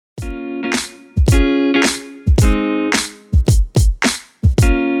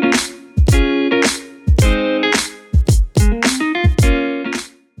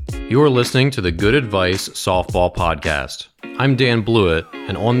You're listening to the Good Advice Softball Podcast. I'm Dan Blewett,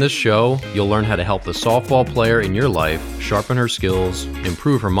 and on this show, you'll learn how to help the softball player in your life sharpen her skills,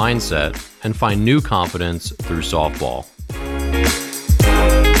 improve her mindset, and find new confidence through softball.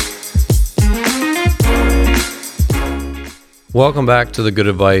 Welcome back to the Good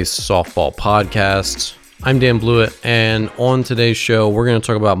Advice Softball Podcast. I'm Dan Blewett, and on today's show, we're going to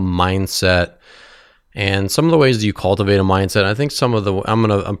talk about mindset and some of the ways that you cultivate a mindset. I think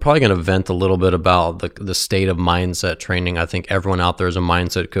I'm probably going to vent a little bit about the state of mindset training. I think everyone out there is a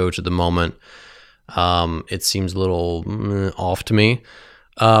mindset coach at the moment. It seems a little off to me.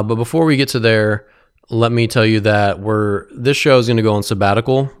 But before we get to there, let me tell you that this show is going to go on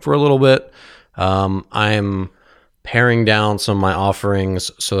sabbatical for a little bit. I'm paring down some of my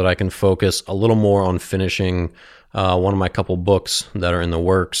offerings so that I can focus a little more on finishing one of my couple books that are in the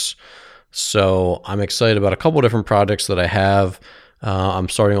works. So I'm excited about a couple different projects that I have. I'm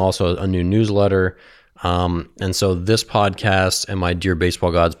starting also a new newsletter. And so this podcast and my Dear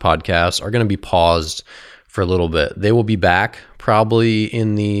Baseball Gods podcast are going to be paused for a little bit. They will be back probably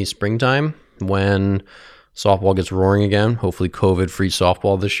in the springtime when softball gets roaring again, hopefully COVID-free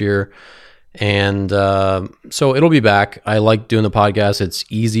softball this year. And so it'll be back. I like doing the podcast. It's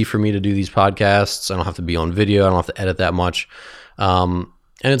easy for me to do these podcasts. I don't have to be on video. I don't have to edit that much.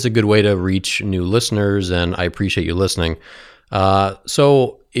 And it's a good way to reach new listeners, and I appreciate you listening.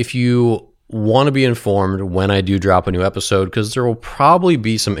 So if you want to be informed when I do drop a new episode, because there will probably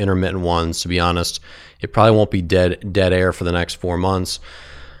be some intermittent ones, to be honest. It probably won't be dead air for the next 4 months.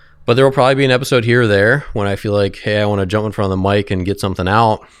 But there will probably be an episode here or there when I feel like, hey, I want to jump in front of the mic and get something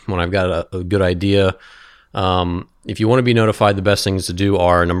out, when I've got a good idea. If you want to be notified, the best things to do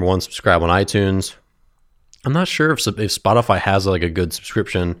are, number one, subscribe on iTunes. I'm not sure if Spotify has like a good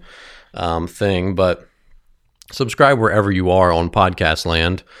subscription thing, but subscribe wherever you are on podcast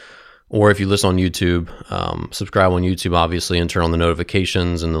land. Or if you listen on YouTube, subscribe on YouTube, obviously, and turn on the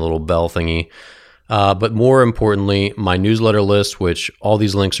notifications and the little bell thingy. But more importantly, my newsletter list, which all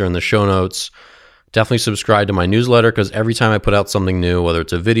these links are in the show notes. Definitely subscribe to my newsletter, because every time I put out something new, whether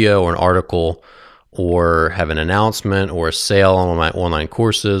it's a video or an article or have an announcement or a sale on my online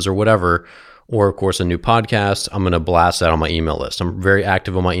courses or whatever, or of course a new podcast, I'm going to blast that on my email list. I'm very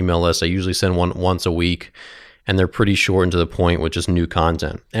active on my email list. I usually send one once a week, and they're pretty short and to the point with just new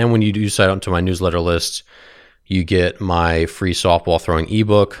content. And when you do sign up to my newsletter list, you get my free softball throwing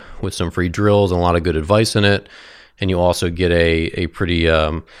ebook with some free drills and a lot of good advice in it. And you also get a pretty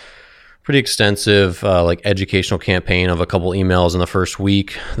extensive like educational campaign of a couple emails in the first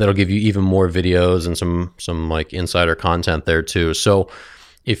week that'll give you even more videos and some like insider content there too. So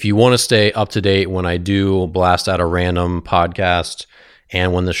if you want to stay up to date when I do blast out a random podcast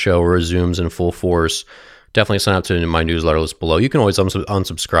and when the show resumes in full force, definitely sign up to my newsletter list below. You can always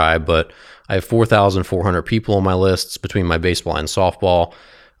unsubscribe, but I have 4,400 people on my lists between my baseball and softball,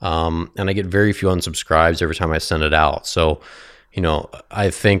 and I get very few unsubscribes every time I send it out. So,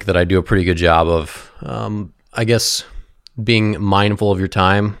 I think that I do a pretty good job of, I guess, being mindful of your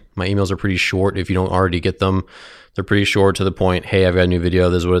time. My emails are pretty short. If you don't already get them, they're pretty short, to the point. Hey, I've got a new video.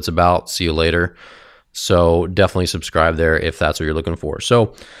 This is what it's about. See you later. So definitely subscribe there if that's what you're looking for.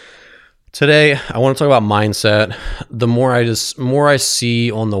 So today I want to talk about mindset. The more I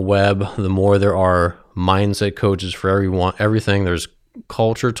see on the web, the more there are mindset coaches for everything. There's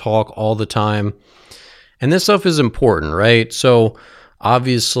culture talk all the time. And this stuff is important, right? So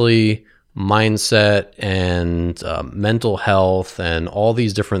obviously mindset and mental health and all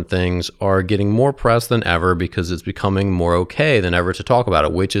these different things are getting more press than ever, because it's becoming more okay than ever to talk about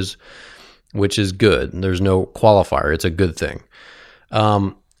it, which is good. There's no qualifier. It's a good thing.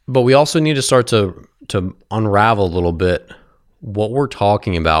 But we also need to start to unravel a little bit what we're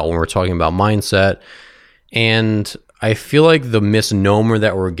talking about when we're talking about mindset. And I feel like the misnomer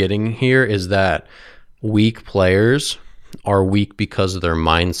that we're getting here is that weak players are weak because of their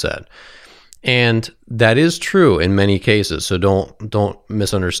mindset. And that is true in many cases. So don't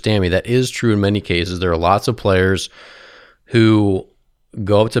misunderstand me. That is true in many cases. There are lots of players who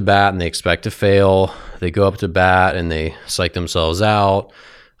go up to bat and they expect to fail. They go up to bat and they psych themselves out.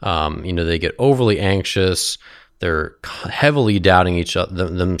 They get overly anxious. They're heavily doubting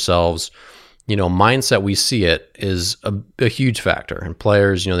themselves. Mindset, we see it, is a huge factor. And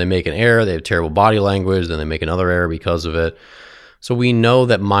players, they make an error, they have terrible body language, then they make another error because of it. So we know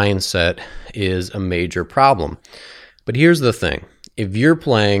that mindset is a major problem. But here's the thing. If you're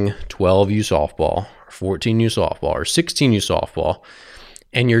playing 12U softball, or 14U softball, or 16U softball,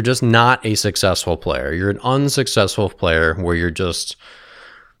 and you're just not a successful player, you're an unsuccessful player where you're just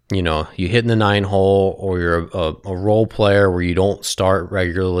you hit in the 9-hole, or you're a role player where you don't start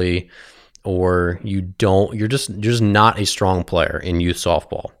regularly, or you're just not a strong player in youth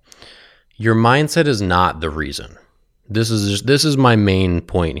softball. Your mindset is not the reason. This is my main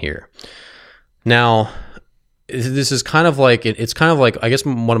point here. Now, this is kind of like, it's kind of like, I guess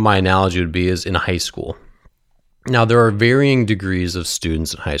one of my analogy would be is in high school. Now, there are varying degrees of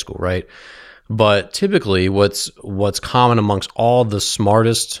students in high school, right? But typically what's common amongst all the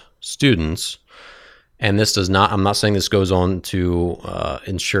smartest students, and I'm not saying this goes on to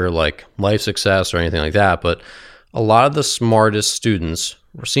ensure like life success or anything like that, but a lot of the smartest students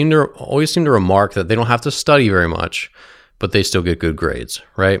always seem to remark that they don't have to study very much, but they still get good grades,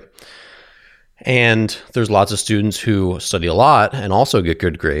 right? And there's lots of students who study a lot and also get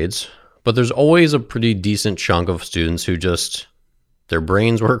good grades, but there's always a pretty decent chunk of students who just, their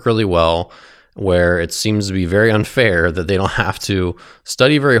brains work really well, where it seems to be very unfair that they don't have to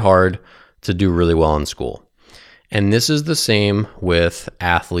study very hard to do really well in school. And this is the same with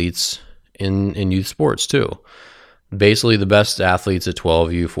athletes in youth sports too. Basically, the best athletes at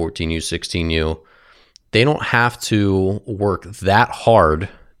 12U, 14U, 16U, they don't have to work that hard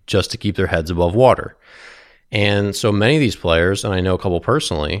just to keep their heads above water. And so many of these players, and I know a couple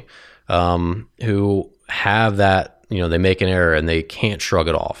personally, who have that, they make an error and they can't shrug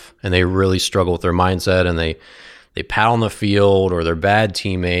it off, and they really struggle with their mindset, and they pat on the field, or they're bad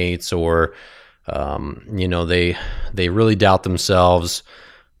teammates, or they really doubt themselves.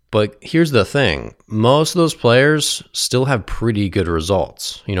 But here's the thing: most of those players still have pretty good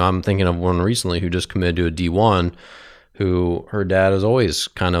results. I'm thinking of one recently who just committed to a D1, who her dad is always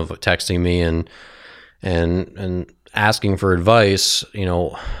kind of texting me and asking for advice.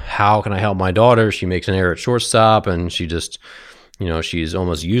 How can I help my daughter? She makes an error at shortstop, and she just, she's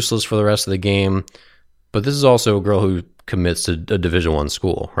almost useless for the rest of the game. But this is also a girl who commits to a Division I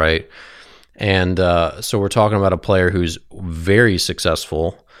school, right? And so we're talking about a player who's very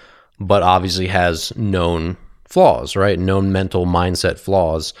successful, but obviously has known flaws, right? Known mental mindset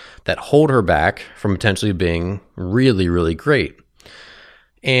flaws that hold her back from potentially being really, really great.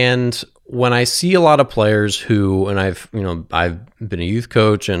 And when I see a lot of players who, and I've been a youth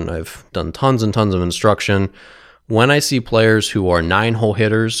coach and I've done tons and tons of instruction, when I see players who are 9-hole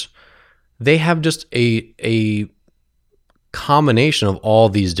hitters, they have just a combination of all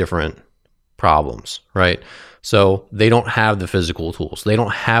these different problems, right? So they don't have the physical tools. They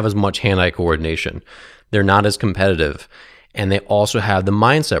don't have as much hand-eye coordination. They're not as competitive, and they also have the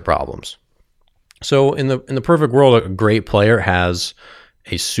mindset problems. So in the perfect world, a great player has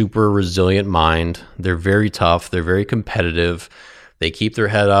a super resilient mind. They're very tough. They're very competitive. They keep their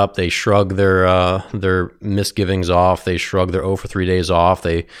head up. They shrug their misgivings off. They shrug their 0 for 3 days off.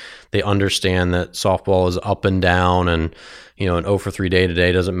 They understand that softball is up and down, and an 0 for 3 day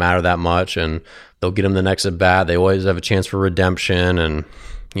today doesn't matter that much, and they'll get them the next at bat. They always have a chance for redemption, and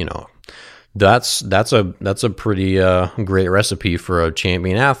that's a pretty great recipe for a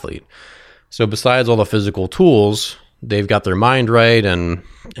champion athlete. So besides all the physical tools, they've got their mind right, and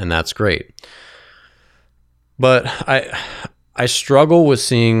that's great. But I struggle with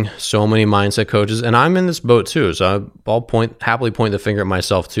seeing so many mindset coaches, and I'm in this boat too. So I'll happily point the finger at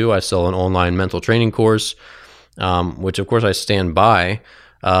myself too. I sell an online mental training course, which of course I stand by.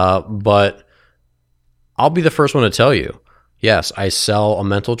 But I'll be the first one to tell you, yes, I sell a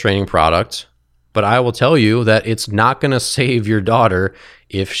mental training product, but I will tell you that it's not going to save your daughter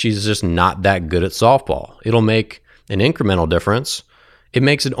if she's just not that good at softball. It'll make an incremental difference. It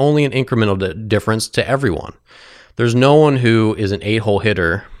makes it only an incremental difference to everyone. There's no one who is an 8-hole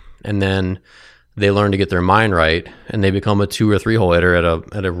hitter and then they learn to get their mind right and they become a 2 or 3-hole hitter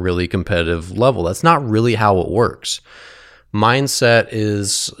at a really competitive level. That's not really how it works. Mindset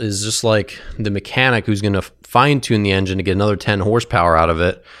is just like the mechanic who's going to fine tune the engine to get another 10 horsepower out of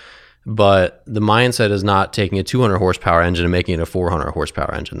it. But the mindset is not taking a 200 horsepower engine and making it a 400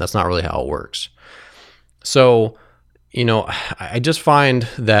 horsepower engine. That's not really how it works. So, I just find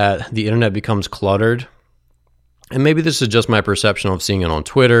that the internet becomes cluttered. And maybe this is just my perception of seeing it on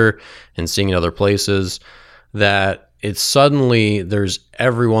Twitter and seeing it other places, that it's suddenly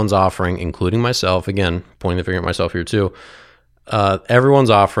everyone's offering, including myself, again, pointing the finger at myself here too, everyone's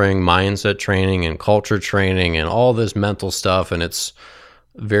offering mindset training and culture training and all this mental stuff, and it's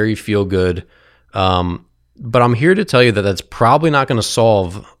very feel good. But I'm here to tell you that that's probably not going to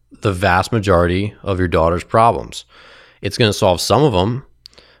solve the vast majority of your daughter's problems. It's going to solve some of them,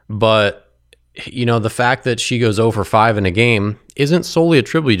 but the fact that she goes 0 for 5 in a game isn't solely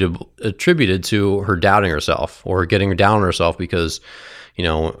attributed to her doubting herself or getting down on herself because,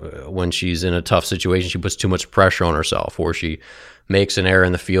 when she's in a tough situation, she puts too much pressure on herself, or she makes an error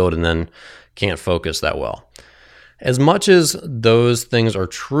in the field and then can't focus that well. As much as those things are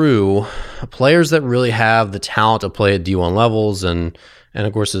true, players that really have the talent to play at D1 levels, and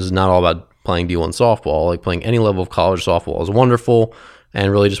of course this is not all about playing D1 softball, like playing any level of college softball is wonderful,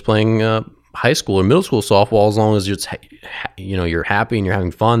 and really just playing high school or middle school softball, as long as you're happy and you're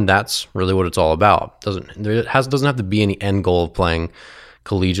having fun, that's really what it's all about. Doesn't have to be any end goal of playing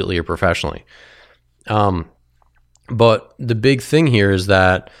collegiately or professionally. But the big thing here is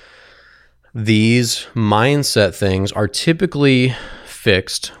that these mindset things are typically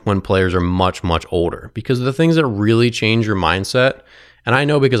fixed when players are much, much older, because the things that really change your mindset, and I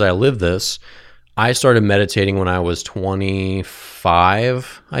know because I lived this, I started meditating when I was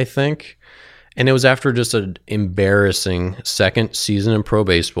 25, I think, and it was after just an embarrassing second season in pro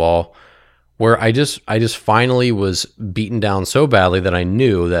baseball where I just finally was beaten down so badly that I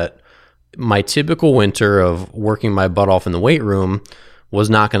knew that my typical winter of working my butt off in the weight room was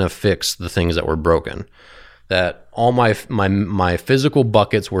not going to fix the things that were broken. That all my physical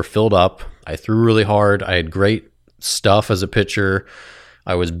buckets were filled up. I threw really hard. I had great stuff as a pitcher.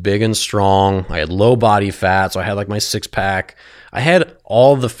 I was big and strong. I had low body fat, so I had like my six pack. I had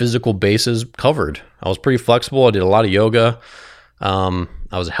all the physical bases covered. I was pretty flexible. I did a lot of yoga. I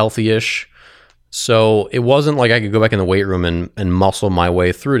was healthy-ish. So it wasn't like I could go back in the weight room and muscle my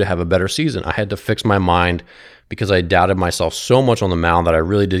way through to have a better season. I had to fix my mind because I doubted myself so much on the mound that I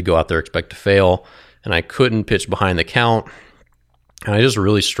really did go out there expect to fail, and I couldn't pitch behind the count, and I just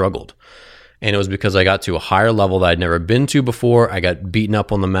really struggled. And it was because I got to a higher level that I'd never been to before. I got beaten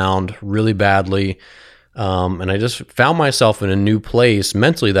up on the mound really badly, and I just found myself in a new place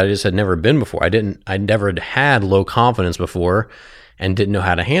mentally that I just had never been before. I never had low confidence before and didn't know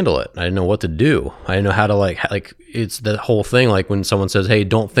how to handle it. I didn't know what to do. I didn't know how to like it's the whole thing, like when someone says, hey,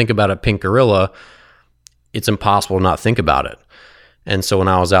 don't think about a pink gorilla, it's impossible to not think about it. And so when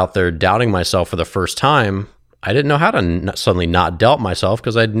I was out there doubting myself for the first time, I didn't know how to suddenly not doubt myself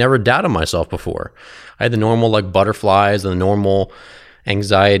because I'd never doubted myself before. I had the normal like butterflies and the normal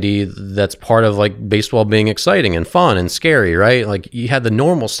anxiety that's part of like baseball being exciting and fun and scary, right? Like you had the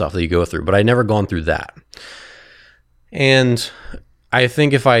normal stuff that you go through, but I'd never gone through that. And I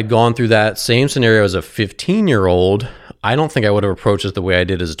think if I had gone through that same scenario as a 15-year-old, I don't think I would have approached it the way I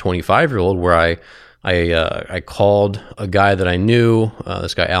did as a 25-year-old, where I called a guy that I knew,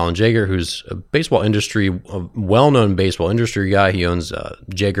 this guy Alan Jaeger, who's a well-known baseball industry guy. He owns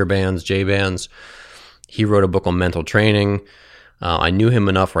Jaeger Bands, J Bands. He wrote a book on mental training. I knew him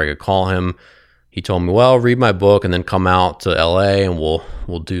enough where I could call him. He told me, well, read my book and then come out to LA and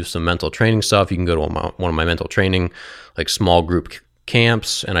we'll do some mental training stuff. You can go to one of my mental training, like small group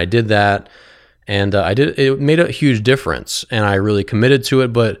camps. And I did that. And it made a huge difference. And I really committed to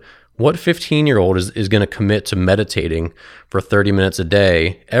it. But what 15-year-old is going to commit to meditating for 30 minutes a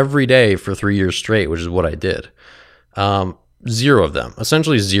day, every day for 3 years straight, which is what I did? Zero of them,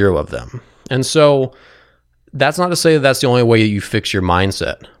 essentially zero of them. And so that's not to say that that's the only way that you fix your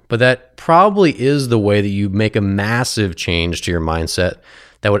mindset, but that probably is the way that you make a massive change to your mindset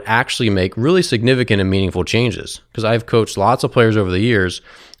that would actually make really significant and meaningful changes. Because I've coached lots of players over the years,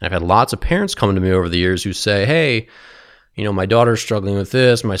 and I've had lots of parents come to me over the years who say, hey, my daughter's struggling with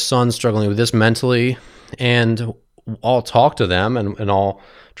this, my son's struggling with this mentally, and I'll talk to them and I'll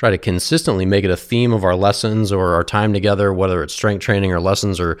try to consistently make it a theme of our lessons or our time together, whether it's strength training or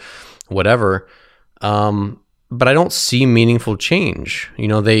lessons or whatever. But I don't see meaningful change.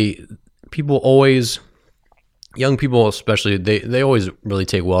 Young people especially, they always really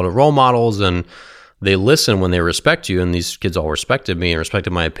take well to role models, and they listen when they respect you. And these kids all respected me and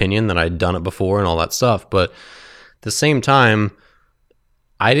respected my opinion that I'd done it before and all that stuff. But at the same time,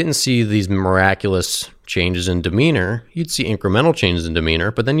 I didn't see these miraculous changes in demeanor. You'd see incremental changes in demeanor,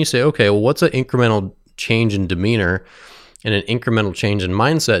 but then you say, okay, well, what's an incremental change in demeanor and an incremental change in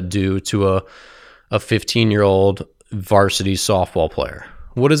mindset do to a 15-year-old varsity softball player?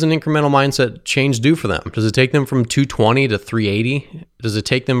 What does an incremental mindset change do for them? Does it take them from 220 to 380? Does it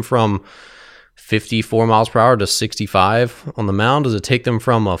take them from 54 miles per hour to 65 on the mound? Does it take them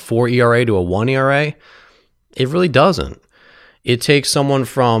from a 4 ERA to a 1 ERA? It really doesn't. It takes someone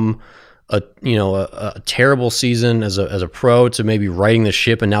from a terrible season as a pro to maybe righting the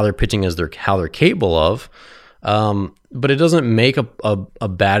ship, and now they're pitching how they're capable of. But it doesn't make a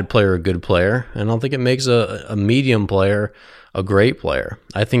bad player a good player. And I don't think it makes a medium player a great player.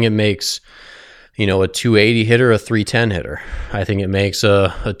 I think it makes, a 280 hitter a 310 hitter. I think it makes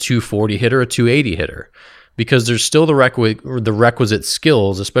a 240 hitter a 280 hitter, because there's still the requisite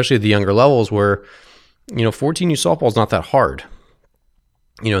skills, especially at the younger levels where, 14U softball is not that hard.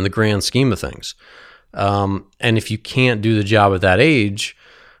 in the grand scheme of things. And if you can't do the job at that age,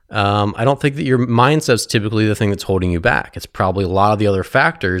 I don't think that your mindset's typically the thing that's holding you back. It's probably a lot of the other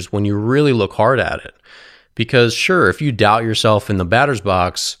factors when you really look hard at it. Because sure, if you doubt yourself in the batter's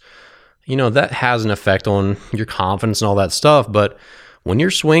box, that has an effect on your confidence and all that stuff. But when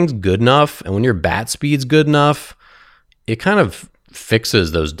your swing's good enough and when your bat speed's good enough, it kind of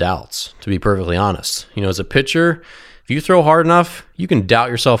fixes those doubts, to be perfectly honest. As a pitcher, if you throw hard enough, you can doubt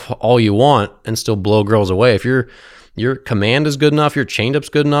yourself all you want and still blow girls away. If your command is good enough, your changeup's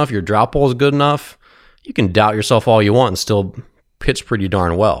good enough, your drop ball is good enough, you can doubt yourself all you want and still pitch pretty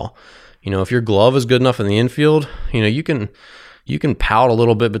darn well. If your glove is good enough in the infield, you can pout a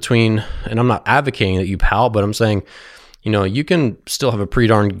little bit between, and I'm not advocating that you pout, but I'm saying, you can still have a pretty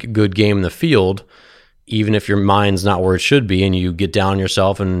darn good game in the field, even if your mind's not where it should be and you get down on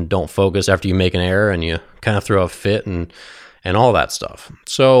yourself and don't focus after you make an error and you kind of throw a fit and all that stuff.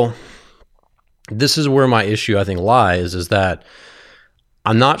 So this is where my issue, I think, lies, is that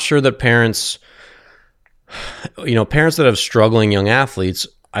I'm not sure that parents that have struggling young athletes,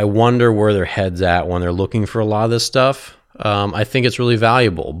 I wonder where their head's at when they're looking for a lot of this stuff. I think it's really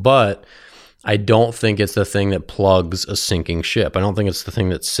valuable, but I don't think it's the thing that plugs a sinking ship. I don't think it's the thing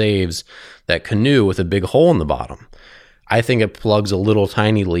that saves that canoe with a big hole in the bottom. I think it plugs a little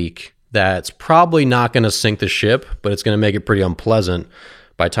tiny leak that's probably not going to sink the ship, but it's going to make it pretty unpleasant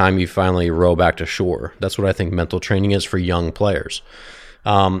by the time you finally row back to shore. That's what I think mental training is for young players.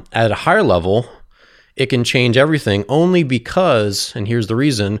 At a higher level, it can change everything only because, and here's the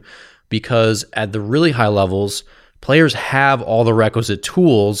reason, because at the really high levels, players have all the requisite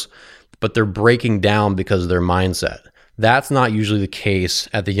tools, but they're breaking down because of their mindset. That's not usually the case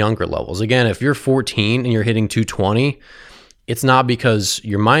at the younger levels. Again, if you're 14 and you're hitting 220, it's not because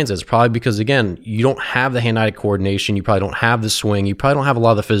your mindset. It's probably because, again, you don't have the hand-eye coordination. You probably don't have the swing. You probably don't have a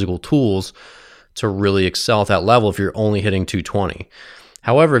lot of the physical tools to really excel at that level if you're only hitting 220.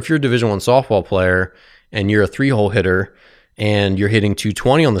 However, if you're a Division I softball player and you're a 3-hole hitter and you're hitting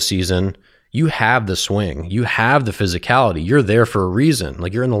 220 on the season, you have the swing, you have the physicality, you're there for a reason.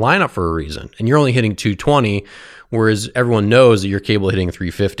 Like, you're in the lineup for a reason, and you're only hitting 220, whereas everyone knows that you're capable of hitting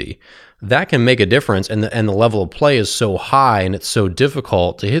 350. That can make a difference, and the level of play is so high and it's so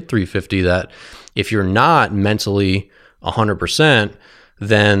difficult to hit 350 that if you're not mentally 100%,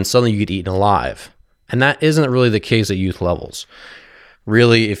 then suddenly you get eaten alive. And that isn't really the case at youth levels.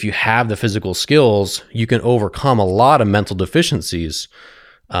 Really, if you have the physical skills, you can overcome a lot of mental deficiencies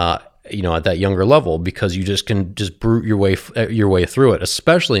at that younger level, because you can brute your way through it,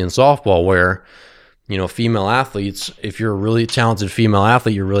 especially in softball where, female athletes, if you're a really talented female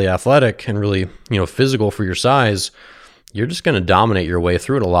athlete, you're really athletic and really, physical for your size, you're just going to dominate your way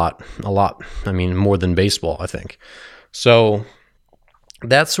through it a lot. I mean, more than baseball, I think. So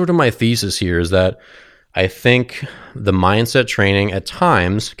that's sort of my thesis here, is that I think the mindset training at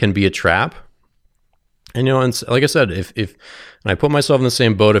times can be a trap. And, and like I said, if and I put myself in the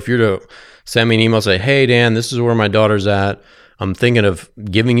same boat, if you're to send me an email, say, hey, Dan, this is where my daughter's at. I'm thinking of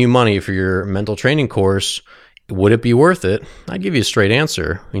giving you money for your mental training course. Would it be worth it? I'd give you a straight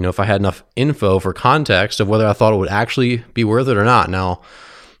answer. If I had enough info for context of whether I thought it would actually be worth it or not. Now,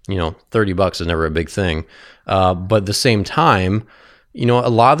 $30 is never a big thing. But at the same time, a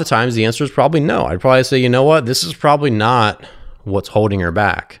lot of the times the answer is probably no. I'd probably say, this is probably not what's holding her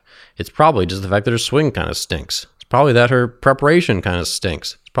back. It's probably just the fact that her swing kind of stinks. It's probably that her preparation kind of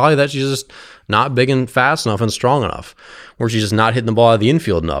stinks. It's probably that she's just not big and fast enough and strong enough, or she's just not hitting the ball out of the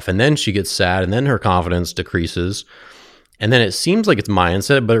infield enough. And then she gets sad, and then her confidence decreases. And then it seems like it's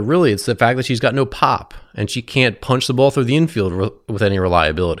mindset, but it's the fact that she's got no pop and she can't punch the ball through the infield with any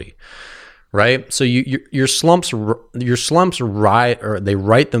reliability. Right? So your slumps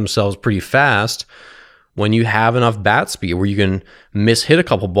right themselves pretty fast when you have enough bat speed where you can hit a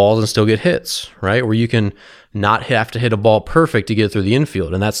couple balls and still get hits, right? Where you can not have to hit a ball perfect to get through the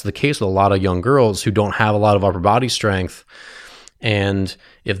infield. And that's the case with a lot of young girls who don't have a lot of upper body strength. And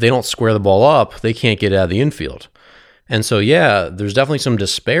if they don't square the ball up, they can't get out of the infield. And so, there's definitely some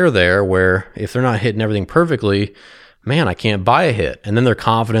despair there where if they're not hitting everything perfectly, man, I can't buy a hit. And then their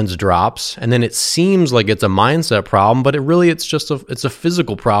confidence drops. And then it seems like it's a mindset problem, but it's a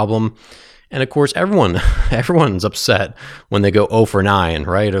physical problem. And of course, everyone's upset when they go 0 for 9,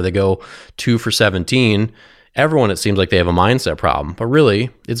 right? Or they go 2 for 17. Everyone, it seems like they have a mindset problem, but really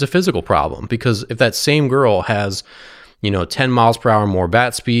it's a physical problem, because if that same girl has, 10 miles per hour more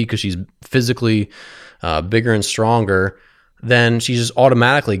bat speed because she's physically bigger and stronger, then she's just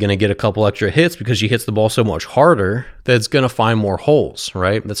automatically going to get a couple extra hits because she hits the ball so much harder that it's going to find more holes,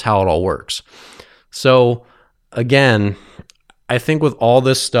 right? That's how it all works. So again, I think with all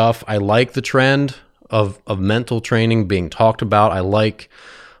this stuff, I like the trend of mental training being talked about. I like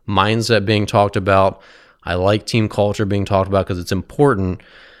mindset being talked about. I like team culture being talked about because it's important.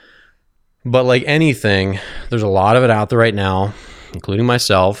 But like anything, there's a lot of it out there right now, including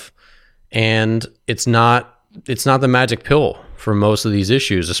myself, and it's not the magic pill for most of these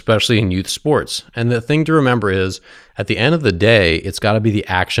issues, especially in youth sports. And the thing to remember is, at the end of the day, it's got to be the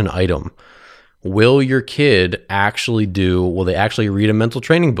action item. Will your kid will they actually read a mental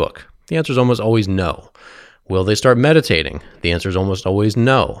training book? The answer is almost always no. Will they start meditating? The answer is almost always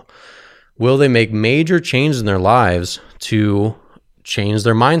no. Will they make major changes in their lives to change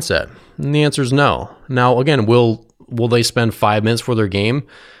their mindset? And the answer is no. Now, again, will they spend 5 minutes for their game,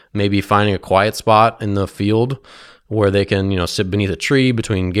 maybe finding a quiet spot in the field where they can, sit beneath a tree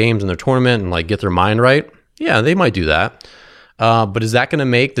between games in their tournament and like get their mind right? Yeah, they might do that. But is that going to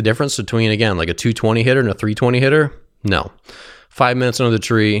make the difference between, again, like a 220 hitter and a 320 hitter? No. 5 minutes under the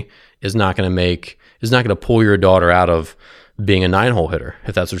tree is not going to pull your daughter out of being a 9-hole hitter,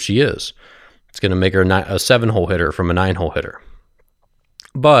 if that's what she is. It's going to make her a 7-hole hitter from a 9-hole hitter.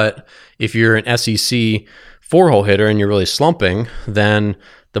 But if you're an SEC 4-hole hitter and you're really slumping, then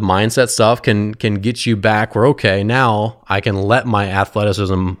the mindset stuff can get you back where, okay, now I can let my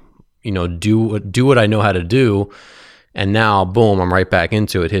athleticism, do what I know how to do. And now, boom, I'm right back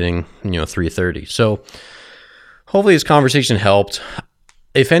into it, hitting, 330. So hopefully this conversation helped.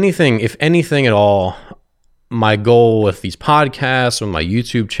 If anything at all, my goal with these podcasts, with my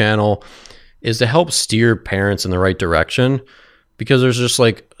YouTube channel, is to help steer parents in the right direction, because there's just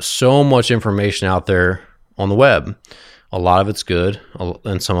like so much information out there on the web. A lot of it's good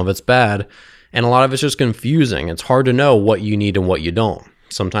and some of it's bad, and a lot of it's just confusing. It's hard to know what you need and what you don't.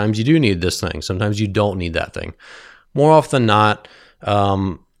 Sometimes you do need this thing. Sometimes you don't need that thing. More often than not,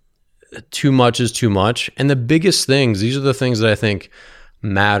 too much is too much. And the biggest things, these are the things that I think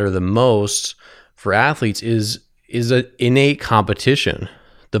matter the most for athletes, is an innate competition.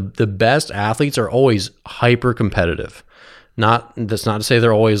 The best athletes are always hyper competitive. That's not to say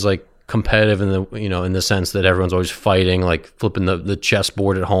they're always like competitive in the sense that everyone's always fighting, like flipping the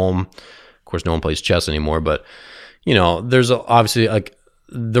chessboard at home. Of course, no one plays chess anymore, but there's obviously like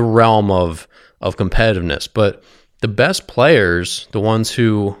the realm of competitiveness. But the best players, the ones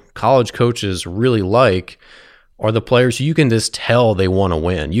who college coaches really like, are the players who you can just tell they want to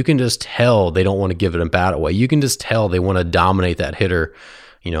win. You can just tell they don't want to give it a bat away. You can just tell they want to dominate that hitter,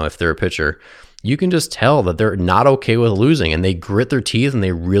 if they're a pitcher. You can just tell that they're not okay with losing, and they grit their teeth and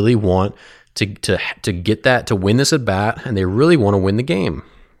they really want to get that, to win this at bat, and they really want to win the game.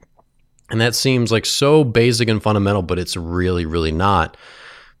 And that seems like so basic and fundamental, but it's really, really not.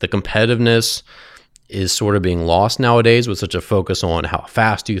 The competitiveness is sort of being lost nowadays with such a focus on how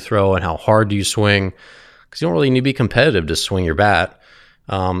fast do you throw and how hard do you swing, because you don't really need to be competitive to swing your bat.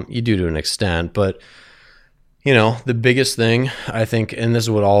 You do to an extent, but the biggest thing, I think, and this is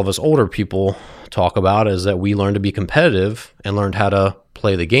what all of us older people talk about, is that we learned to be competitive and learned how to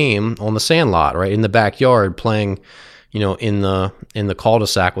play the game on the sand lot, right? In the backyard, playing, in the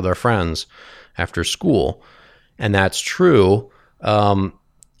cul-de-sac with our friends after school. And that's true.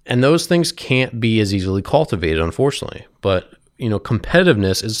 And those things can't be as easily cultivated, unfortunately. But,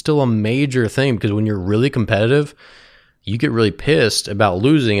 competitiveness is still a major thing, because when you're really competitive, you get really pissed about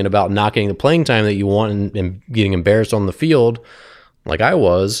losing and about not getting the playing time that you want and getting embarrassed on the field, like I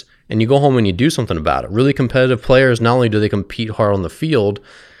was, and you go home and you do something about it. Really competitive players, not only do they compete hard on the field,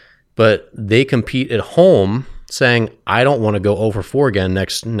 but they compete at home saying, I don't want to go 0 for 4 again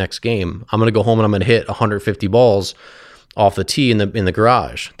next game. I'm going to go home and I'm going to hit 150 balls off the tee in the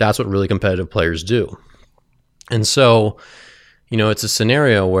garage. That's what really competitive players do. And so, it's a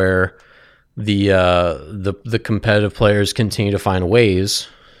scenario where the competitive players continue to find ways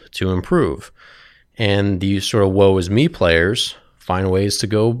to improve, and the sort of woe is me players find ways to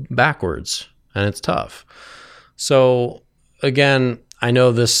go backwards, and it's tough. So again, I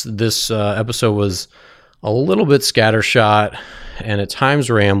know this episode was a little bit scattershot and at times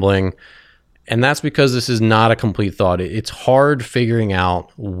rambling, and that's because this is not a complete thought. It's hard figuring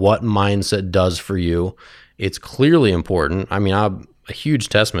out what mindset does for you. It's clearly important. I mean, I'm a huge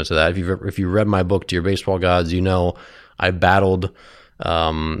testament to that. If you read my book, Dear Baseball Gods, I battled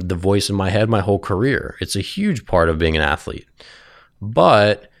the voice in my head my whole career. It's a huge part of being an athlete.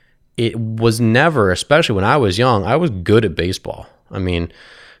 But it was never, especially when I was young, I was good at baseball. I mean,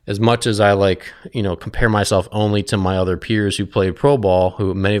 as much as I compare myself only to my other peers who played pro ball,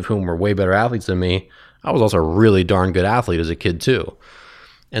 many of whom were way better athletes than me, I was also a really darn good athlete as a kid too.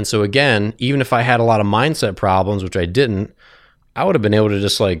 And so again, even if I had a lot of mindset problems, which I didn't, I would have been able to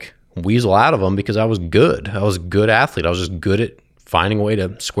just weasel out of them because I was good. I was a good athlete. I was just good at finding a way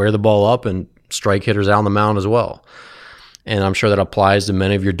to square the ball up and strike hitters out on the mound as well. And I'm sure that applies to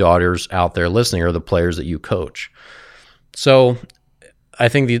many of your daughters out there listening, or the players that you coach. So I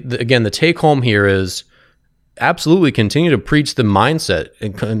think, the take home here is absolutely continue to preach the mindset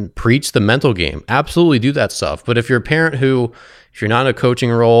and preach the mental game. Absolutely do that stuff. But if you're a parent who, if you're not in a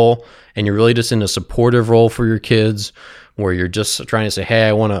coaching role and you're really just in a supportive role for your kids, where you're just trying to say, hey,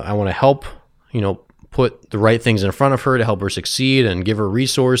 I want to help, put the right things in front of her to help her succeed and give her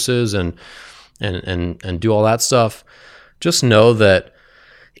resources and do all that stuff, just know that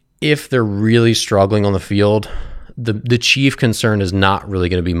if they're really struggling on the field, the chief concern is not really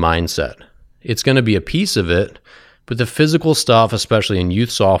going to be mindset. It's going to be a piece of it, but the physical stuff, especially in youth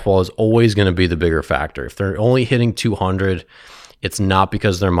softball, is always going to be the bigger factor. If they're only hitting 200, it's not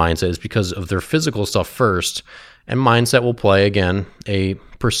because of their mindset. It's because of their physical stuff first, and mindset will play, again, a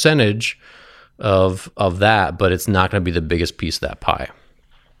percentage of that, but it's not going to be the biggest piece of that pie.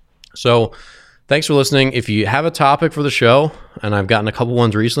 So thanks for listening. If you have a topic for the show, and I've gotten a couple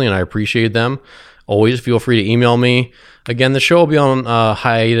ones recently and I appreciate them, always feel free to email me. Again, the show will be on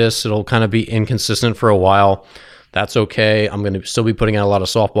hiatus. It'll kind of be inconsistent for a while. That's okay. I'm going to still be putting out a lot of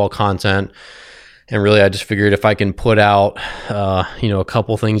softball content. And really, I just figured if I can put out, a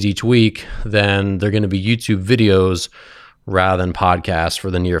couple things each week, then they're going to be YouTube videos rather than podcasts for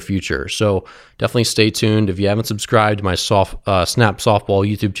the near future. So definitely stay tuned. If you haven't subscribed to my Snap Softball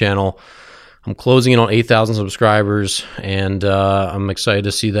YouTube channel, I'm closing in on 8,000 subscribers, and I'm excited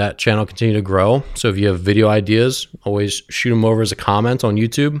to see that channel continue to grow. So if you have video ideas, always shoot them over as a comment on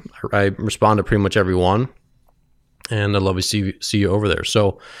YouTube. I respond to pretty much every one, and I'd love to see you over there.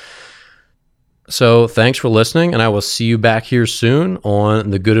 So thanks for listening, and I will see you back here soon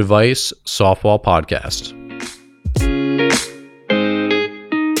on the Good Advice Softball Podcast.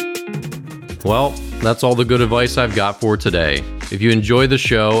 Well, that's all the good advice I've got for today. If you enjoy the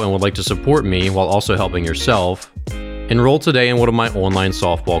show and would like to support me while also helping yourself, enroll today in one of my online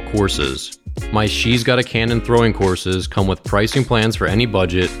softball courses. My She's Got a Cannon throwing courses come with pricing plans for any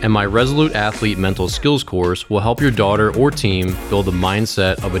budget, and my Resolute Athlete Mental Skills course will help your daughter or team build the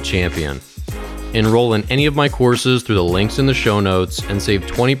mindset of a champion. Enroll in any of my courses through the links in the show notes and save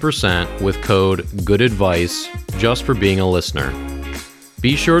 20% with code GOODADVICE just for being a listener.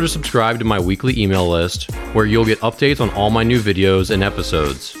 Be sure to subscribe to my weekly email list, where you'll get updates on all my new videos and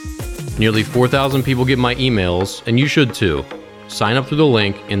episodes. Nearly 4,000 people get my emails, and you should too. Sign up through the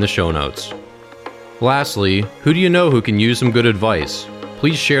link in the show notes. Lastly, who do you know who can use some good advice?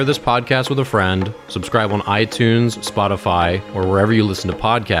 Please share this podcast with a friend, subscribe on iTunes, Spotify, or wherever you listen to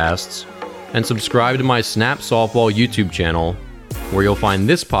podcasts, and subscribe to my Snap Softball YouTube channel, where you'll find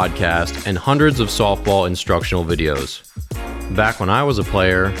this podcast and hundreds of softball instructional videos. Back when I was a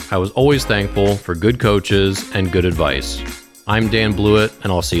player, I was always thankful for good coaches and good advice. I'm Dan Blewett,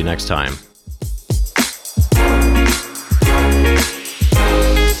 and I'll see you next time.